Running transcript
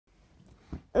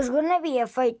There's going to be a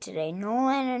fight today,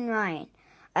 Nolan and Ryan.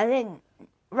 I think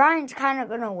Ryan's kind of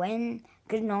going to win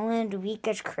because Nolan's weak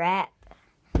as crap.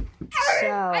 So,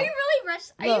 are you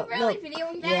really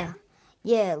videoing that?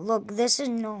 Yeah, look, this is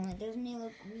Nolan. Doesn't he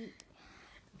look weak?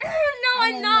 No,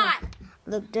 I'm not.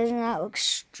 Look, doesn't that look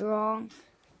strong?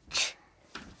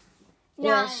 No.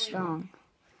 Yeah, strong.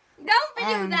 Don't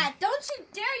video that. Don't you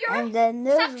dare. And then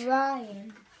there's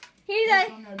Ryan. He's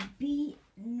going to beat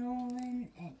Nolan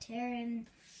and tear him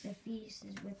to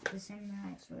pieces with the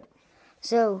samurai sword.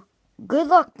 So, good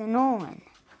luck to Nolan.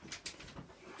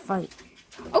 Fight.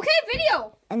 Okay,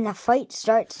 video. And the fight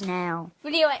starts now.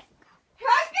 Video it.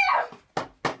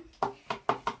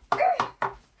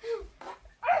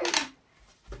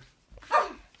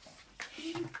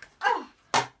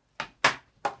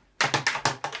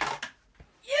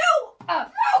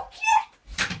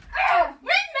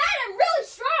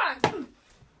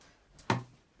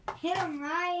 Hit him,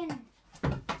 Ryan.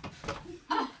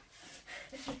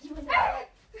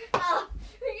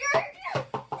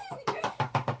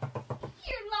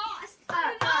 You're lost.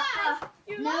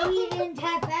 No, he didn't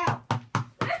tap out.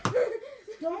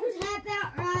 Don't tap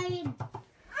out, Ryan.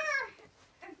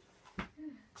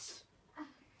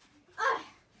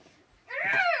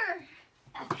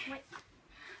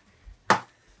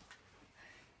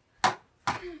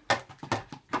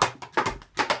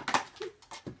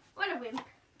 What a wimp.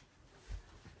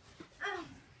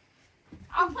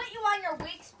 I'll put you on your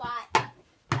weak spot,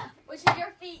 which is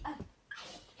your feet.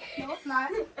 No, it's not.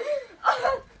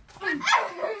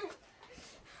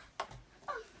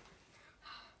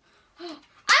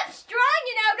 I'm strong,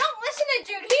 Don't listen to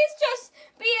Jude. He's just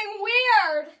being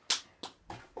weird.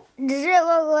 Does it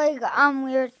look like I'm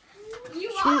weird?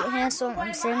 You Sweet, are. handsome, What and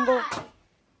am single. I?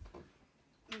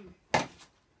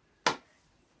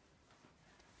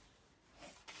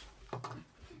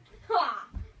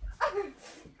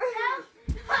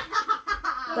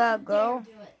 That girl.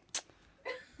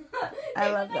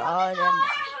 I love all of them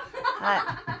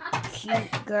hot,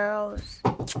 cute girls.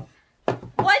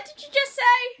 What did you just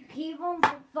say? Keep them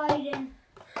fighting.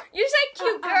 You said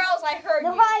cute girls. I heard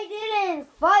No, you. I didn't.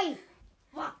 Fight.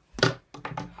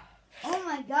 Oh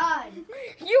my god.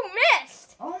 You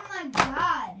missed. Oh my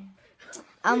god.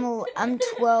 I'm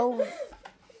 12.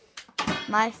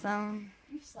 My phone.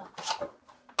 You suck.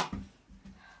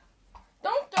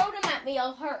 Don't throw them at me.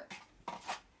 I'll hurt.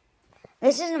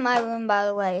 This isn't my room, by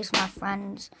the way. It's my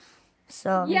friend's. So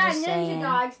I'm Yeah, just Ninja saying.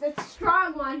 Dog's the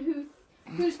strong one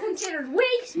who's considered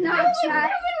weak. Not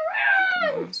that.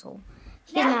 Run! Asshole.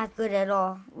 He's not good at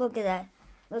all. Look at that.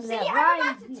 Look at See, that. I'm Ryan's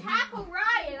about to beating tackle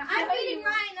Ryan. I'm beating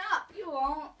Ryan up. You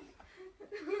won't.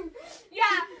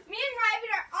 Yeah, me and Ryan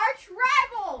are arch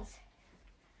rivals.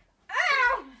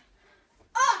 Ow!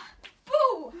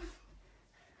 Boo!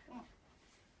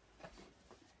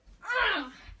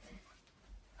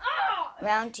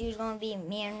 Round 2 is going to be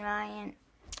me and Ryan.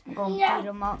 I'm going to beat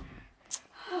him up.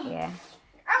 Yeah.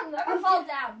 I'll never fall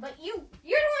down, but you're the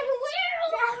one who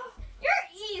will. You're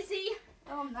easy.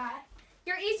 No, I'm not.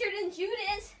 You're easier than Jude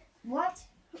is. What?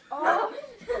 Oh.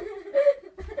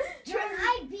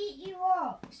 I beat you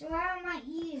up, so how am I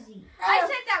easy? I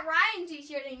said that Ryan's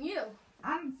easier than you.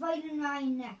 I'm fighting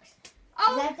Ryan next.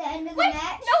 Oh, Is that the end of the wait,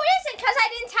 match? no, it isn't, because I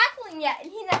didn't tackle him yet,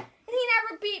 and he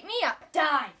never beat me up.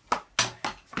 Die.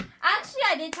 Actually,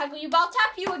 I did tackle you, but I'll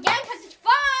tackle you again because it's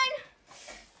fun.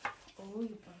 Oh,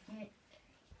 you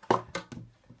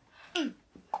fucking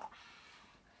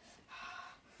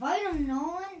Fight him,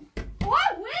 Nolan. Oh,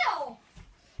 I will.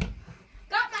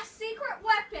 Got my secret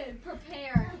weapon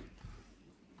prepared.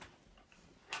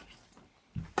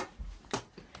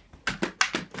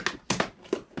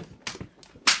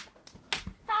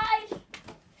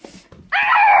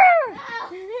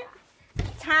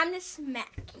 Time to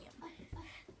smack him.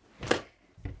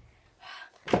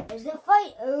 Is the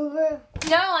fight over?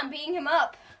 No, I'm beating him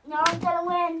up. No, I'm gonna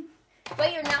win.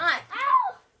 But you're not.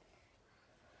 Ow!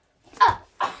 What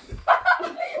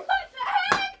the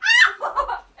heck?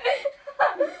 Ow!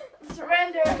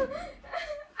 Surrender. I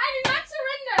did not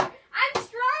surrender. I'm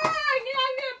strong and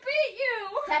I'm gonna beat you.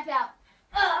 Tap out.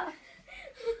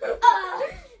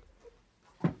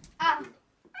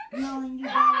 Nolan, you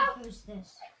gotta post this.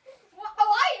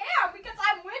 Oh, I am because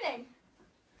I'm winning.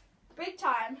 Big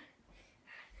time.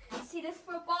 See this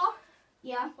football?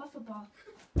 Yeah, what football?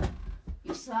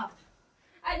 You suck.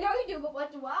 I know you do, but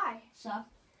what do I? Suck.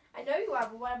 I know you are,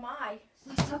 but what am I?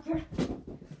 Sucker.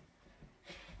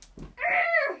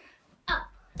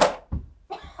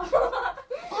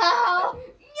 Oh.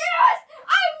 Yes!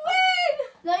 I win!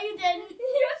 No, you didn't.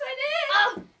 Yes, I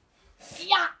did!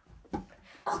 Yeah.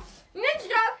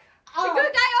 Ninja! The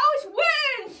good guy always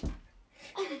wins!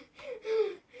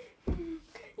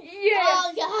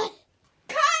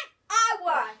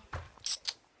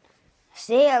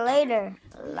 See you later.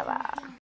 Bye.